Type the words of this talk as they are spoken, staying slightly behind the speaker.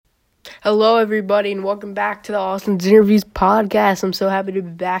Hello, everybody, and welcome back to the Austin's Interviews podcast. I'm so happy to be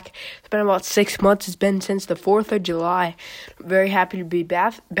back. It's been about 6 months. It's been since the 4th of July. I'm very happy to be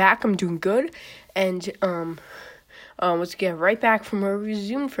back. I'm doing good, and let's get right back from where we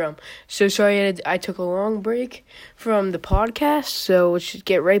resumed from. So sorry I took a long break from the podcast, so let's just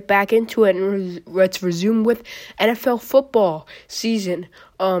get right back into it, and let's resume with NFL football season.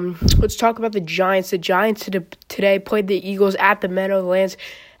 Let's talk about the Giants. The Giants today played the Eagles at the Meadowlands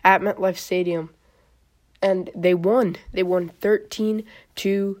at MetLife Stadium, and they won. They won 13-7.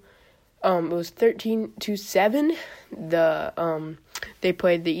 They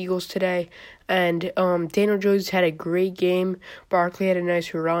played the Eagles today, and Daniel Jones had a great game. Barkley had a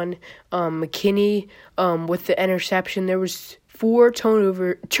nice run. McKinney with the interception. There was 4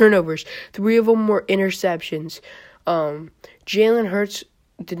 turnovers. 3 of them were interceptions. Jalen Hurts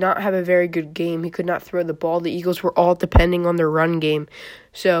did not have a very good game. He could not throw the ball. The Eagles were all depending on their run game.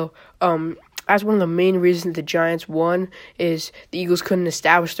 So, as one of the main reasons the Giants won is the Eagles couldn't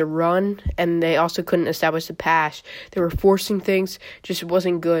establish the run, and they also couldn't establish the pass. They were forcing things, just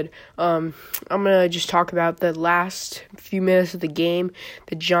wasn't good. I'm going to just talk about the last few minutes of the game.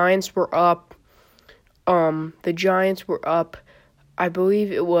 The Giants were up. I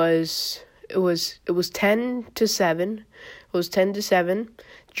believe it was 10-7. It was 10-7.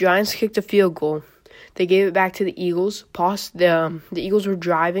 Giants kicked a field goal. They gave it back to the Eagles. The Eagles were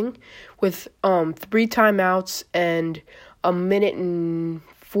driving with 3 timeouts and a minute and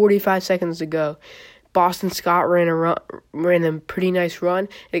 45 seconds to go. Boston Scott ran a pretty nice run.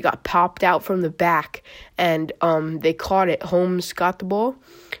 It got popped out from the back, and they caught it. Holmes got the ball.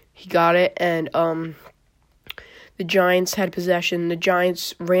 He got it, and the Giants had possession. The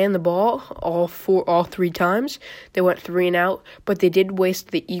Giants ran the ball all 3 times. They went 3 and out, but they did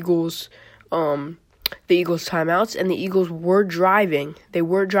waste the Eagles' timeouts, and the Eagles were driving. They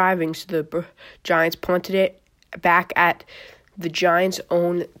were driving, so the Giants punted it back at the Giants'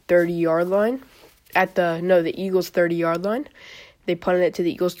 own 30-yard line. The Eagles' 30-yard line. They punted it to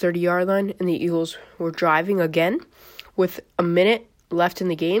the Eagles' 30-yard line, and the Eagles were driving again with a minute left in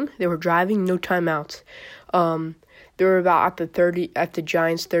the game. They were driving, no timeouts. They were about at the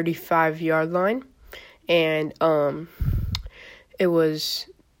Giants' 35-yard line, and it was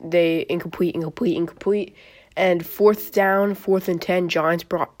incomplete, and 4th and 10. Giants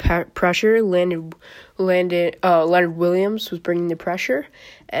brought pressure. Leonard Williams was bringing the pressure,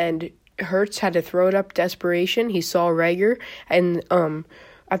 and Hurts had to throw it up. Desperation. He saw Reagor, and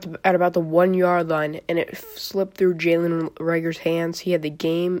at about the 1-yard line, and it slipped through Jalen Reagor's hands. He had the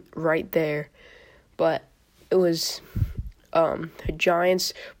game right there, but it was the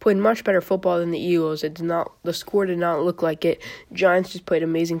Giants played much better football than the Eagles. The score did not look like it. Giants just played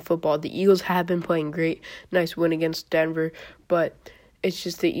amazing football. The Eagles have been playing great. Nice win against Denver, but it's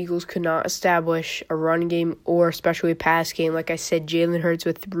just the Eagles could not establish a run game or especially a pass game. Like I said, Jalen Hurts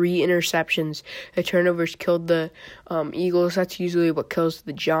with 3 interceptions. The turnovers killed the Eagles. That's usually what kills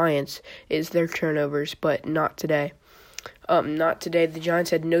the Giants, is their turnovers, but not today. The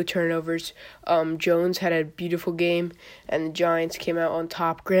Giants had no turnovers. Jones had a beautiful game, and the Giants came out on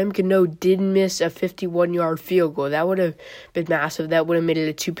top. Graham Gano did miss a 51-yard field goal. That would have been massive. That would have made it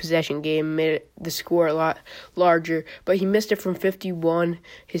a 2-possession game, made the score a lot larger. But he missed it from 51,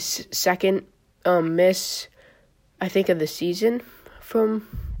 his second miss, I think, of the season from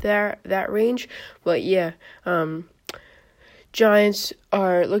that range. But yeah, Giants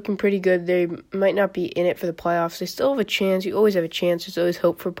are looking pretty good. They might not be in it for the playoffs. They still have a chance. You always have a chance. There's always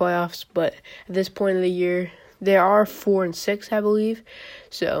hope for playoffs. But at this point of the year, they are 4-6, I believe.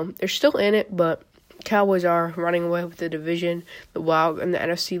 So they're still in it, but Cowboys are running away with the division. The Wild and the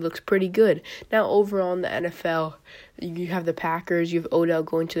NFC looks pretty good. Now overall in the NFL, you have the Packers. You have Odell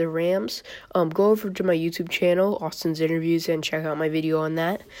going to the Rams. Go over to my YouTube channel, Austin's Interviews, and check out my video on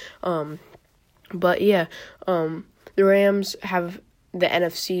that. But yeah, the Rams have the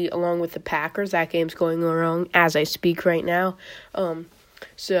NFC along with the Packers. That game's going on as I speak right now.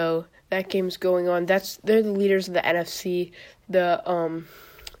 So that game's going on. They're the leaders of the NFC. The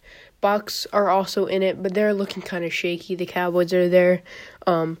Bucks are also in it, but they're looking kind of shaky. The Cowboys are there.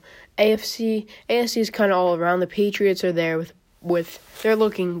 AFC is kind of all around. The Patriots are there they're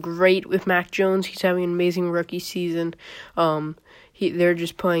looking great with Mac Jones. He's having an amazing rookie season. They're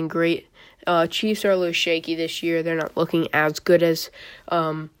just playing great. Chiefs are a little shaky this year. They're not looking as good as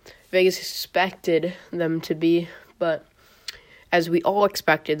Vegas expected them to be, but as we all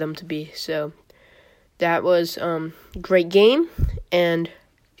expected them to be. So that was a great game and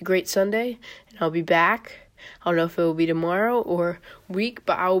a great Sunday, and I'll be back I don't know if it will be tomorrow or week,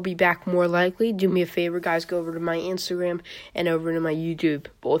 but I will be back more likely. Do me a favor, guys, go over to my Instagram and over to my YouTube,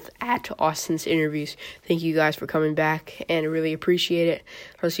 both at Austin's Interviews. Thank you guys for coming back, and I really appreciate it.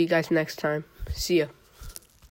 I'll see you guys next time. See ya.